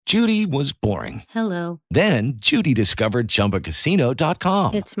Judy was boring. Hello. Then Judy discovered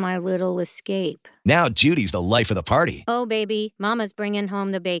ChumbaCasino.com. It's my little escape. Now Judy's the life of the party. Oh, baby, mama's bringing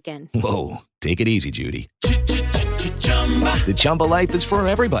home the bacon. Whoa, take it easy, Judy. The Chumba life is for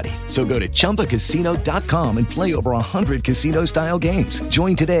everybody. So go to ChumbaCasino.com and play over 100 casino-style games.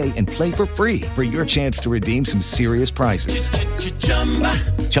 Join today and play for free for your chance to redeem some serious prizes.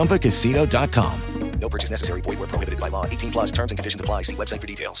 ChumbaCasino.com. No purchase necessary. Void where prohibited by law. 18 plus terms and conditions apply. See website for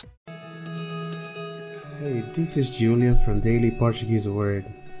details. Hey, this is Julian from Daily Portuguese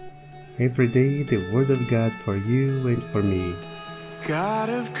Word. Every day, the Word of God for you and for me. God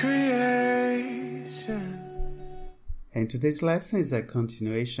of creation. And today's lesson is a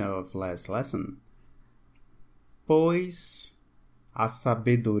continuation of last lesson. Pois a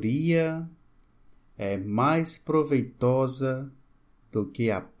sabedoria é mais proveitosa do que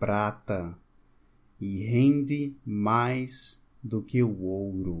a prata e rende mais do que o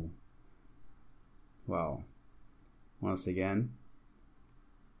ouro. Wow. Once again.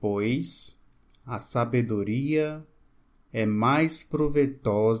 Pois a sabedoria é mais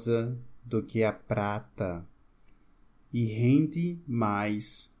proveitosa do que a prata e rende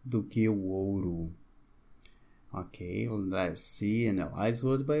mais do que o ouro. Okay, let's see, analyze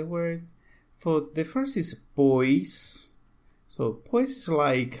word by word. For the first is pois. So, pois is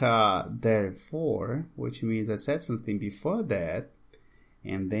like therefore, which means I said something before that,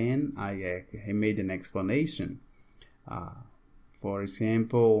 and then I made an explanation. For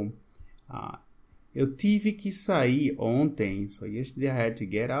example, eu tive que sair ontem. So, yesterday I had to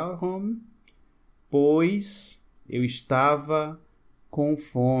get out home, pois eu estava com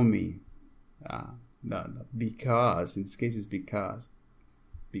fome. No, because, in this case it's because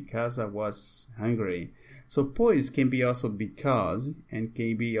I was hungry. So pois can be also because and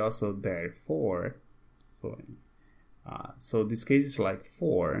can be also therefore. So this case is like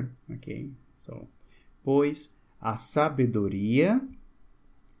for, okay? So pois a sabedoria.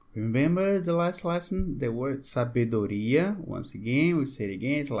 Remember the last lesson? The word sabedoria. Once again, we say it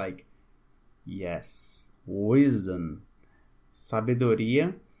again. It's like yes, wisdom.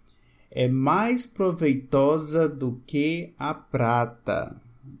 Sabedoria é mais proveitosa do que a prata.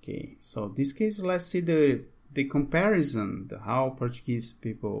 Okay, so this case, let's see the comparison, how Portuguese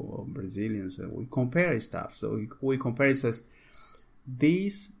people or Brazilians, we compare stuff. So we compare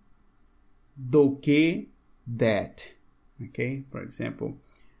this do que that. Okay, for example,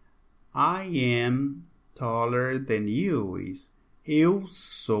 I am taller than you is eu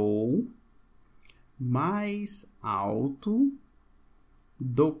sou mais alto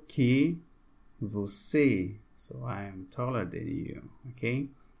do que você. So I am taller than you, okay?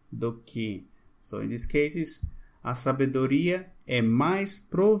 Do que. So in this case, a sabedoria é mais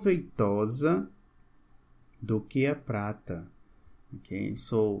proveitosa do que a prata. Okay?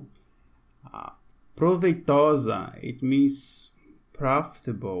 So proveitosa, it means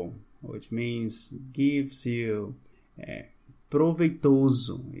profitable, which means gives you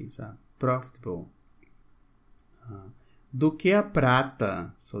proveitoso, is profitable. Do que a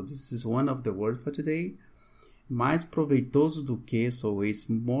prata. So this is one of the words for today. Mais proveitoso do que, so it's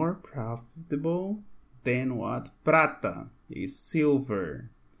more profitable than what? Prata is silver.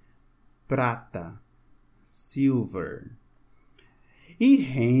 Prata, silver. E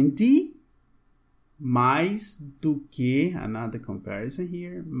rende mais do que, another comparison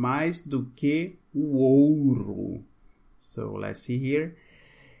here, mais do que o ouro. So let's see here.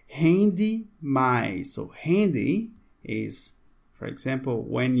 Rende mais. So rende is, for example,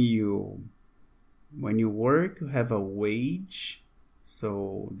 when you work, you have a wage.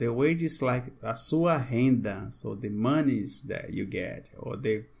 So the wage is like a sua renda. So the monies that you get or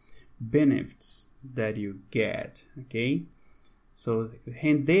the benefits that you get. Okay. So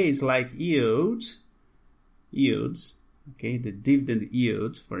rende is like yields. Okay. The dividend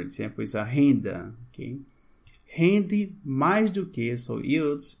yield, for example, is a renda. Okay. Rende mais do que. So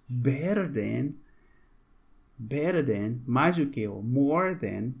yields better than, mais do que, or more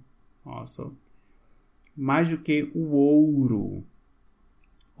than also. Mais do que o ouro.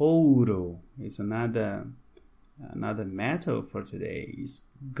 Ouro is another metal for today. Is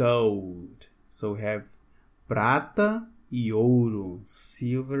gold. So we have prata e ouro,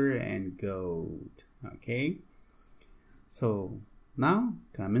 silver and gold. Okay? So now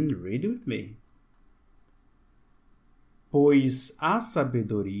come and read with me. Pois a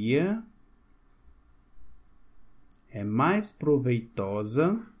sabedoria é mais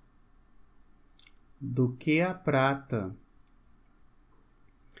proveitosa do que a prata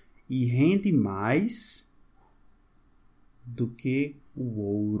e rende mais do que o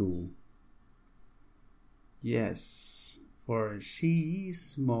ouro. Yes, for she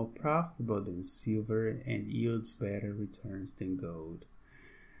is more profitable than silver and yields better returns than gold.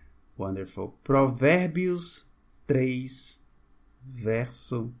 Wonderful. Provérbios 3,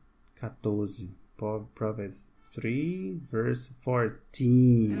 verso 14. Proverbs 3, verse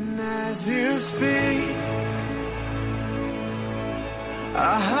 14. And as you speak,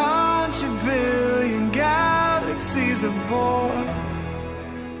 100 billion galaxies are born.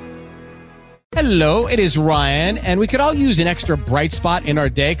 Hello, it is Ryan, and we could all use an extra bright spot in our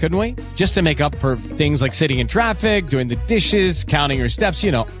day, couldn't we? Just to make up for things like sitting in traffic, doing the dishes, counting your steps,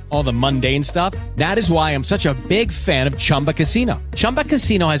 you know, all the mundane stuff. That is why I'm such a big fan of Chumba Casino. Chumba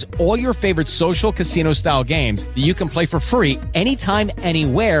Casino has all your favorite social casino-style games that you can play for free anytime,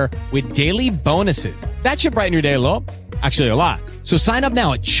 anywhere with daily bonuses. That should brighten your day a little. Actually, a lot. So sign up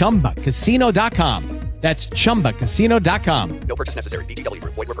now at ChumbaCasino.com. That's ChumbaCasino.com. No purchase necessary. VGW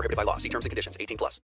Group. Void where prohibited by law. See terms and conditions. 18+.